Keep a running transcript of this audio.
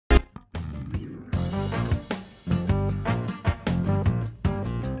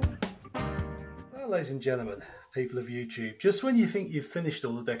ladies and gentlemen, people of YouTube, just when you think you've finished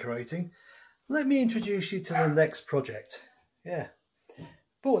all the decorating, let me introduce you to the next project. Yeah,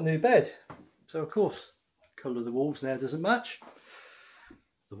 bought a new bed. So of course, the colour of the walls now doesn't match.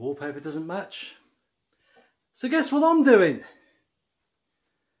 The wallpaper doesn't match. So guess what I'm doing?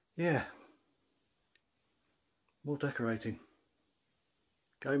 Yeah, more decorating.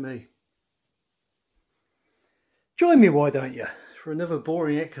 Go me. Join me, why don't you, for another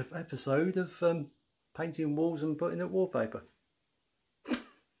boring episode of painting walls and putting up wallpaper.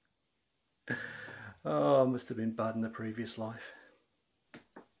 Oh, I must have been bad in the previous life.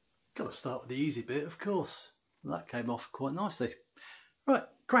 Got to start with the easy bit, of course. That came off quite nicely. Right,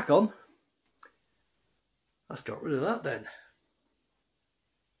 crack on. Let's get rid of that then.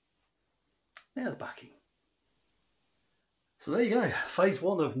 Now the backing. So there you go, phase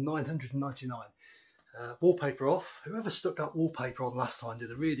 1 of 999. Wallpaper off. Whoever stuck that wallpaper on last time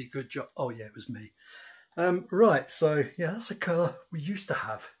did a really good job. Oh yeah, it was me. Right, so yeah, that's a colour we used to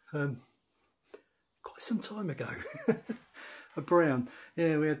have quite some time ago. A brown.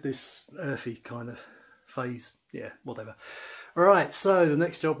 Yeah, we had this earthy kind of phase. Yeah, whatever. Alright, so the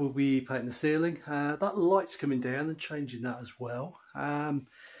next job will be painting the ceiling. That light's coming down and changing that as well. Then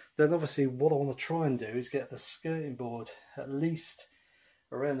obviously what I want to try and do is get the skirting board at least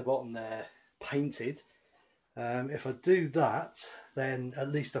around the bottom there painted. If I do that, then at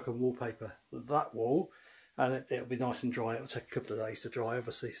least I can wallpaper that wall, and it'll be nice and dry. It'll take a couple of days to dry,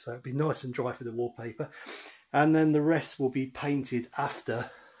 obviously, so it'll be nice and dry for the wallpaper, and then the rest will be painted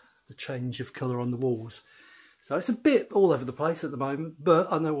after the change of colour on the walls. So it's a bit all over the place at the moment, but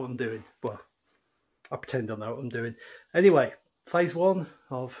I know what I'm doing. Well, I pretend I know what I'm doing. Anyway, phase 1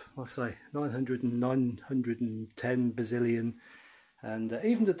 of, like I say, 910 bazillion, and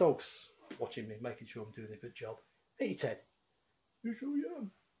even the dogs watching me, making sure I'm doing a good job. Hey Ted, you sure you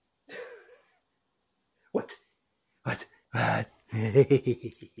am? What? There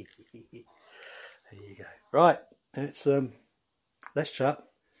you go. Right, it's less chat,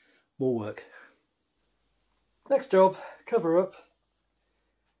 more work. Next job, cover up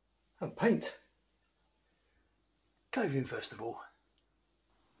and paint. Coving first of all.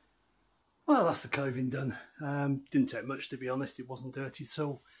 Well, that's the coving done. Didn't take much, to be honest. It wasn't dirty at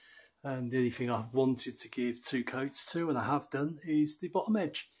all. The only thing I wanted to give 2 coats to, and I have done, is the bottom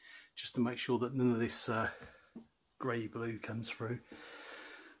edge, just to make sure that none of this grey blue comes through.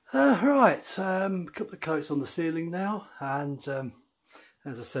 Right, a couple of coats on the ceiling now, and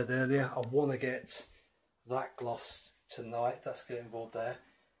as I said earlier, I want to get that gloss tonight. That's getting board there,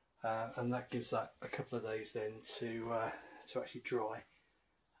 and that gives that a couple of days then to actually dry.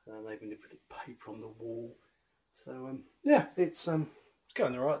 And then maybe put the paper on the wall. So yeah, it's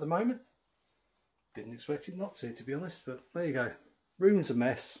going alright at the moment. Didn't expect it not to be honest, but there you go. Room's a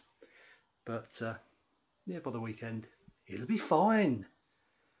mess, but yeah, by the weekend it'll be fine.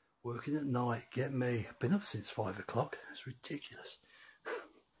 Working at night, get me. Been up since 5 o'clock. It's ridiculous.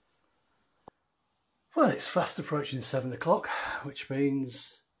 Well, it's fast approaching 7 o'clock, which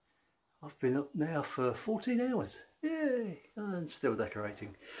means I've been up now for 14 hours. Yay! And still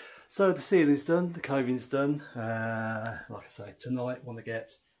decorating. So the ceiling's done, the coving's done. Like I say, tonight I want to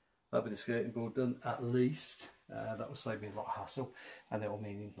get that with the skirting board done at least. That will save me a lot of hassle, and it will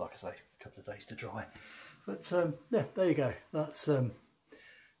mean, like I say, a couple of days to dry. But yeah, there you go. That's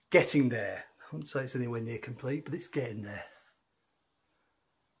getting there. I wouldn't say it's anywhere near complete, but it's getting there.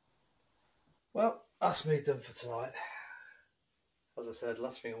 Well, that's me done for tonight. As I said,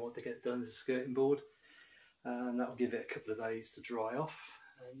 last thing I want to get done is the skirting board, and that will give it a couple of days to dry off,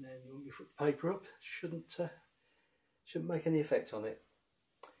 and then when we put the paper up, shouldn't make any effect on it.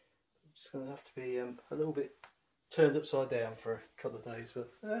 I'm just going to have to be a little bit turned upside down for a couple of days,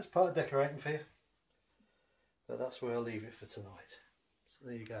 but that's part of decorating for you. But that's where I'll leave it for tonight. So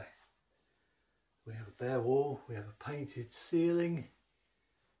there you go. We have a bare wall, we have a painted ceiling,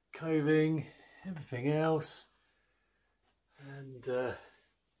 coving, everything else, and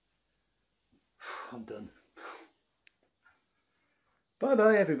I'm done. Bye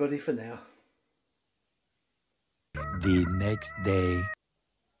bye everybody for now. The next day.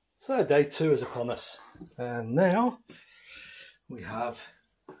 So day 2 is upon us, and now we have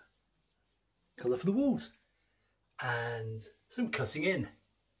colour for the walls and some cutting in.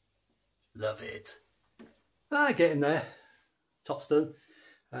 Love it. Getting there. Top's done.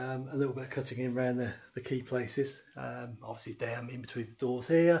 A little bit of cutting in around the key places, obviously down in between the doors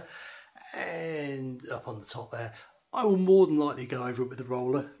here and up on the top there. I will more than likely go over it with the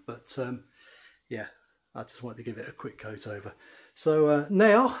roller, but yeah, I just wanted to give it a quick coat over. So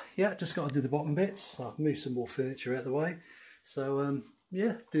now, yeah, just got to do the bottom bits. I've moved some more furniture out of the way, so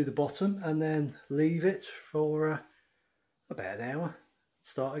yeah, do the bottom and then leave it for about an hour,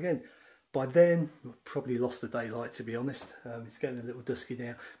 start again. By then, I've probably lost the daylight, to be honest. It's getting a little dusky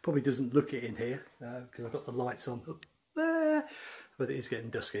now. Probably doesn't look it in here because I've got the lights on up there, but it is getting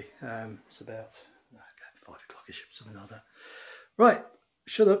dusky. It's about 5 o'clock-ish, something like that. Right,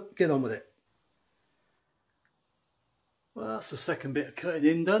 shut up, get on with it. Well, that's the second bit of cutting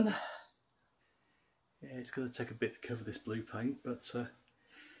in done. Yeah, it's going to take a bit to cover this blue paint, but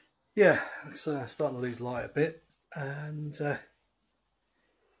yeah, it's starting to lose light a bit, and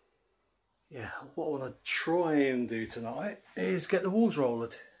yeah, what I want to try and do tonight is get the walls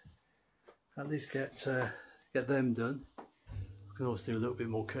rolled. At least get them done. I can always do a little bit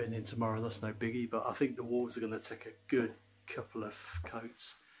more cutting in tomorrow, that's no biggie, but I think the walls are going to take a good couple of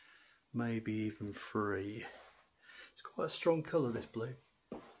coats, maybe even 3. It's quite a strong colour, this blue.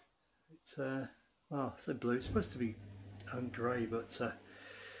 It's oh, I say blue, it's supposed to be grey, but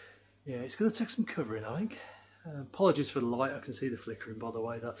yeah, it's going to take some covering, I think. Apologies for the light, I can see the flickering, by the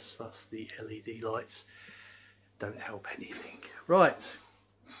way. That's the LED lights. Don't help anything. Right,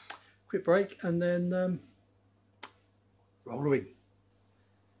 quick break and then rolling.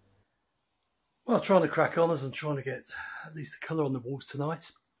 Well, trying to crack on as I'm trying to get at least the colour on the walls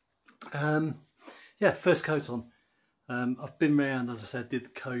tonight. Yeah, first coat on. I've been round, as I said, did the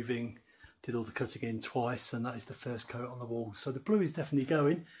coving, did all the cutting in twice, and that is the first coat on the walls. So the blue is definitely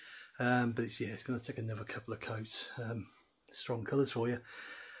going. But it's going to take another couple of coats. Strong colours for you.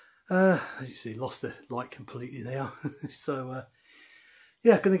 As you see, lost the light completely now. So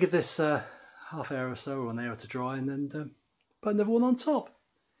yeah, going to give this half hour or so, or an hour to dry, and then put another one on top.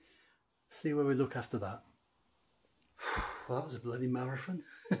 See where we look after that. Well, that was a bloody marathon.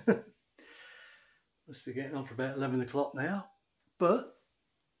 Must be getting on for about 11 o'clock now. But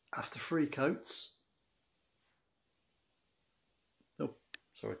after 3 coats.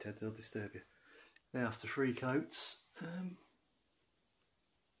 Sorry Ted, they'll disturb you. Now after 3 coats, I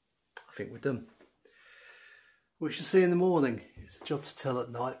think we're done. We shall see in the morning. It's a job to tell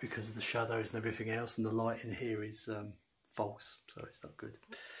at night because of the shadows and everything else, and the light in here is false, so it's not good.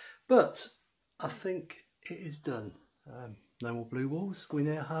 But I think it is done. No more blue walls. We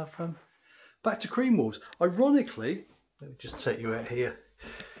now have back to cream walls. Ironically, let me just take you out here.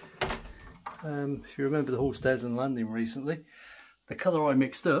 If you remember the hall stairs and landing recently, the colour I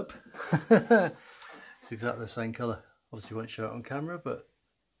mixed up, it's exactly the same colour. Obviously won't show it on camera, but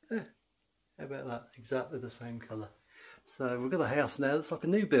yeah, how about that? Exactly the same colour. So we've got a house now that's like a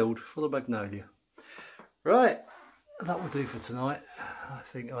new build, full of magnolia. Right, that will do for tonight. I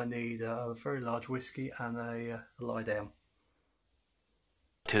think I need a very large whiskey and a lie down.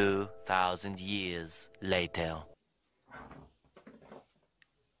 2,000 years later.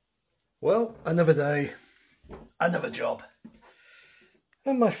 Well, another day, another job.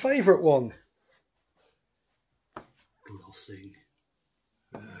 And my favourite one, glossing.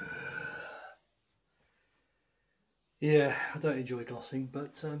 Yeah, I don't enjoy glossing,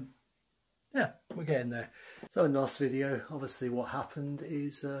 but yeah, we're getting there. So in the last video, obviously what happened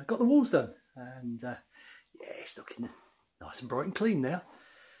is got the walls done, and yeah, it's looking nice and bright and clean now.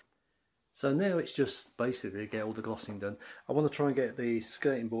 So now it's just basically get all the glossing done. I want to try and get the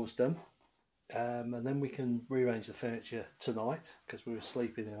skirting boards done. And then we can rearrange the furniture tonight because we were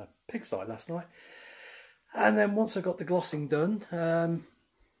sleeping in a pigsty last night. And then once I've got the glossing done, it's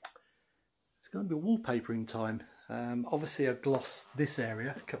going to be wallpapering time. Obviously I glossed this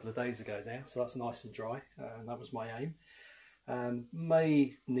area a couple of days ago now, so that's nice and dry, and that was my aim.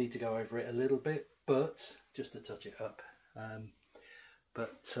 May need to go over it a little bit, but just to touch it up.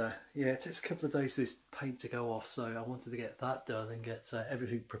 But yeah, it takes a couple of days for this paint to go off, so I wanted to get that done and get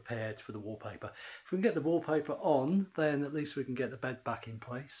everything prepared for the wallpaper. If we can get the wallpaper on, then at least we can get the bed back in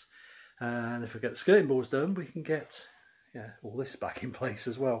place. And if we get the skirting boards done, we can get all this back in place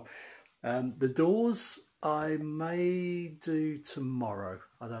as well. The doors I may do tomorrow,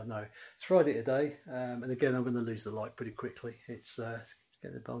 I don't know. It's Friday today, and again I'm going to lose the light pretty quickly. It's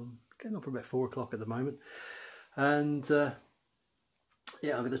getting on for about 4 o'clock at the moment. And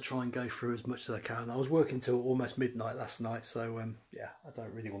yeah, I'm going to try and go through as much as I can. I was working till almost midnight last night, so yeah, I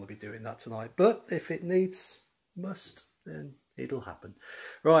don't really want to be doing that tonight. But if it must, then it'll happen.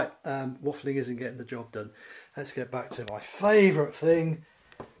 Right, waffling isn't getting the job done. Let's get back to my favourite thing.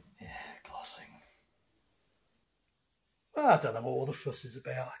 Yeah, glossing. Well, I don't know what all the fuss is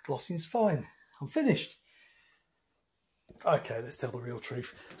about. Glossing's fine. I'm finished. Okay, let's tell the real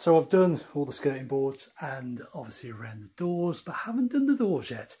truth. So I've done all the skirting boards and obviously around the doors, but haven't done the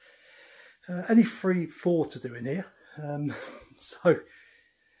doors yet. Only 4 to do in here. So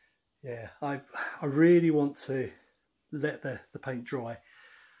yeah, I really want to let the paint dry,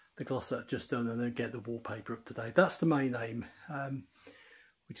 the gloss that I've just done, and then get the wallpaper up today. That's the main aim,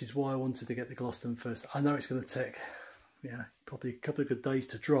 which is why I wanted to get the gloss done first. I know it's going to take, yeah, probably a couple of good days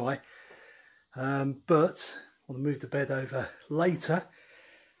to dry, but I want to move the bed over later.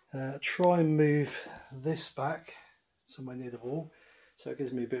 Try and move this back somewhere near the wall, so it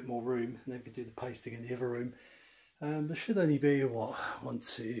gives me a bit more room, and then we can do the pasting in the other room. There should only be, what, 1,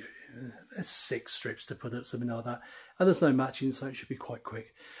 2, 6 strips to put up, something like that. And there's no matching, so it should be quite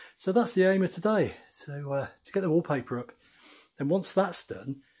quick. So that's the aim of today, to get the wallpaper up. And once that's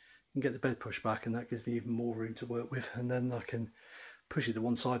done, I can get the bed pushed back, and that gives me even more room to work with. And then I can push it to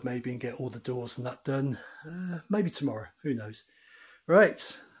one side maybe and get all the doors and that done. Maybe tomorrow, who knows.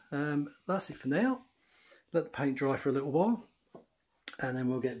 Right, that's it for now. Let the paint dry for a little while, and then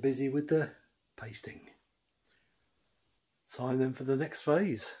we'll get busy with the pasting. Time then for the next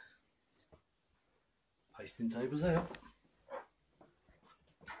phase. Pasting tables out.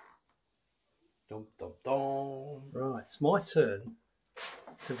 Dum dum dum. Right, it's my turn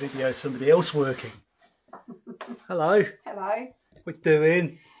to video somebody else working. Hello. Hello. What you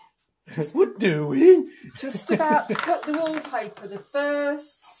doing? What doing? Just about to cut the wallpaper, the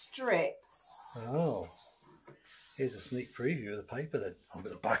first strip. Oh. Here's a sneak preview of the paper then. I'm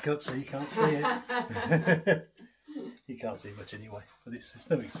going to back up so you can't see it. You can't see much anyway, but it's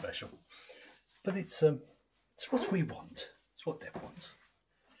nothing special. But it's what we want. It's what Deb wants.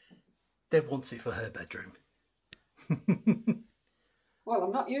 Deb wants it for her bedroom. Well,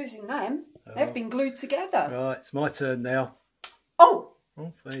 I'm not using them. They've been glued together. Right, it's my turn now. Oh!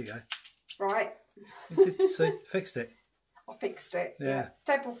 Oh, there you go. Right. You did, see, fixed it. I fixed it. Yeah.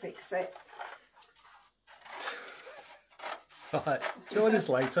 Deb will fix it. Right, join us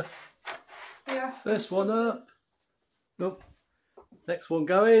later. Yeah. First one up. Nope. Next one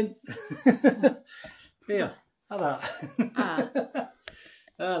going. Here, have that.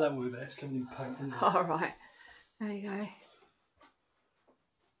 That will be better. It's coming in paint, isn't it? All right. There you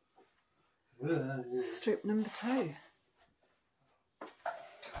go. Strip number 2.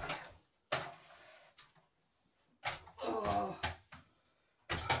 Oh.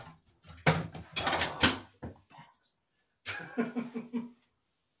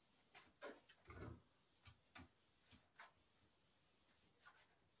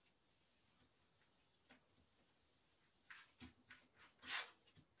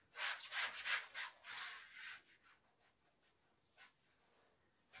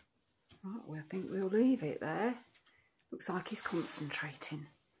 Right, well, I think we'll leave it there. Looks like he's concentrating.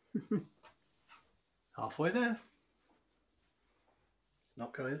 Halfway there. It's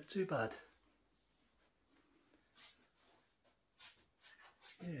not going up too bad.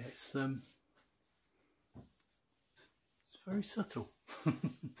 Yeah, it's very subtle.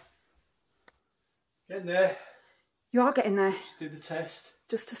 Getting there. You are getting there. Just do the test.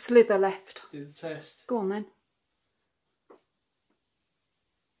 Just a slither left. Do the test. Go on then.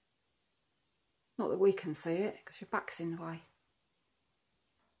 Not that we can see it, because your back's in the way.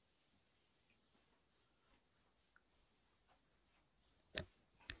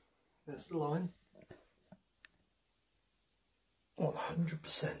 There's the line.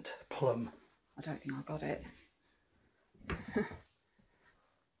 100% plumb. I don't think I got it.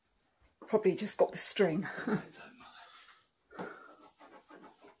 Probably just got the string. It don't matter.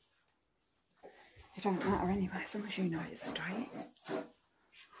 It don't matter anyway, as long as you know it's straight.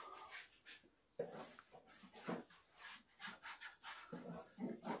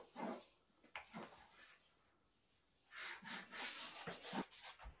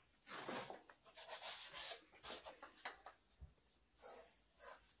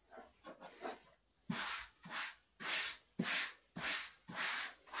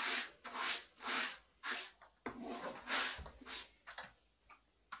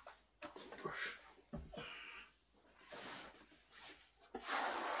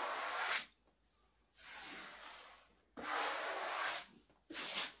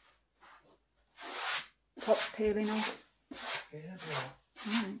 Top's peeling off. Yeah, yeah.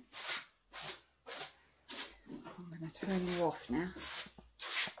 Right. I'm going to turn you off now.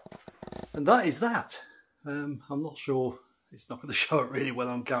 And that is that. I'm not sure, it's not going to show it really well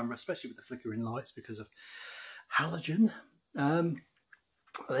on camera, especially with the flickering lights because of halogen.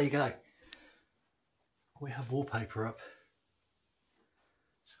 There you go. We have wallpaper up.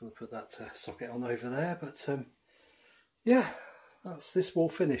 Just going to put that socket on over there, but yeah, that's this wall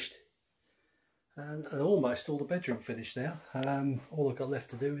finished. And almost all the bedroom finished now. All I've got left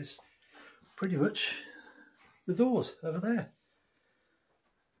to do is pretty much the doors over there.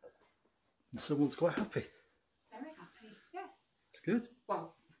 And someone's quite happy. Very happy, yeah. It's good.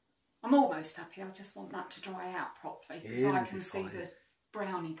 Well, I'm I'm almost happy. I just want that to dry out properly because I can see fine. the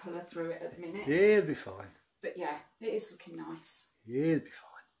brownie colour through it at the minute. Yeah, it'll be fine. But yeah, it is looking nice. Yeah, it'll be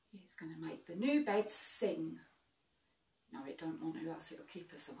fine. It's going to make the new bed sing. No, it don't want to, else it'll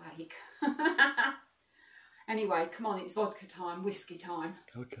keep us awake. Anyway, come on, it's vodka time, whiskey time.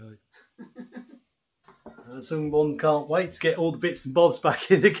 Okay. Someone can't wait to get all the bits and bobs back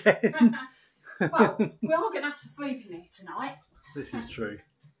in again. Well, we are going to have to sleep in here tonight. This is true.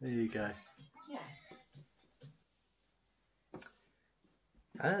 There you go. Yeah.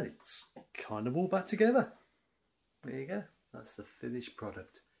 And it's kind of all back together. There you go. That's the finished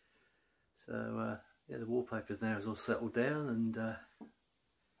product. So, yeah, the wallpaper now is all settled down and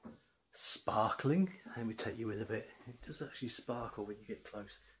sparkling. Let me take you in a bit. It does actually sparkle when you get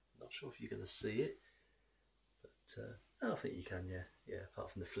close. I'm not sure if you're going to see it. But I think you can, yeah. Yeah,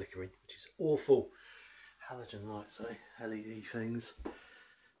 apart from the flickering, which is awful. Halogen lights, LED things.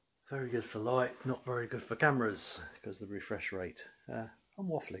 Very good for light, not very good for cameras because of the refresh rate. I'm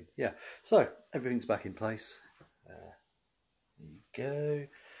waffling, yeah. So, everything's back in place. There you go.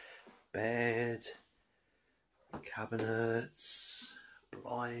 Bed, cabinets,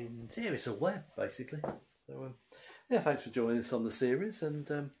 blinds. Yeah, it's all there, basically. So, yeah, thanks for joining us on the series,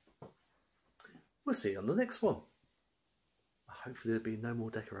 and we'll see you on the next one. Hopefully there'll be no more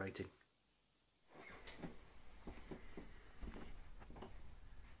decorating.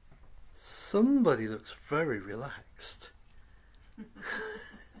 Somebody looks very relaxed.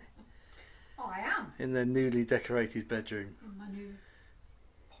 Oh, I am. In their newly decorated bedroom. In my new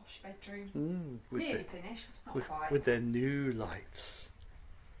posh bedroom. Nearly finished, not quite. With their new lights.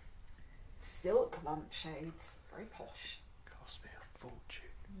 Silk lampshades, very posh. Cost me a fortune.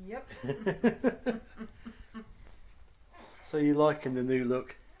 Yep. So you liking the new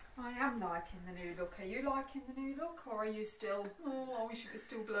look? I am liking the new look. Are you liking the new look, or are you still, oh, I wish it was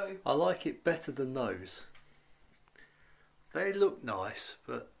still blue? I like it better than those. They look nice,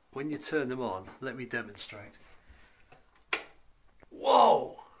 but when you turn them on, let me demonstrate.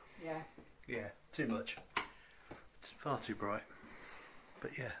 Whoa! Yeah. Yeah, too much. It's far too bright.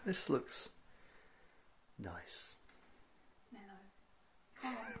 But yeah, this looks nice.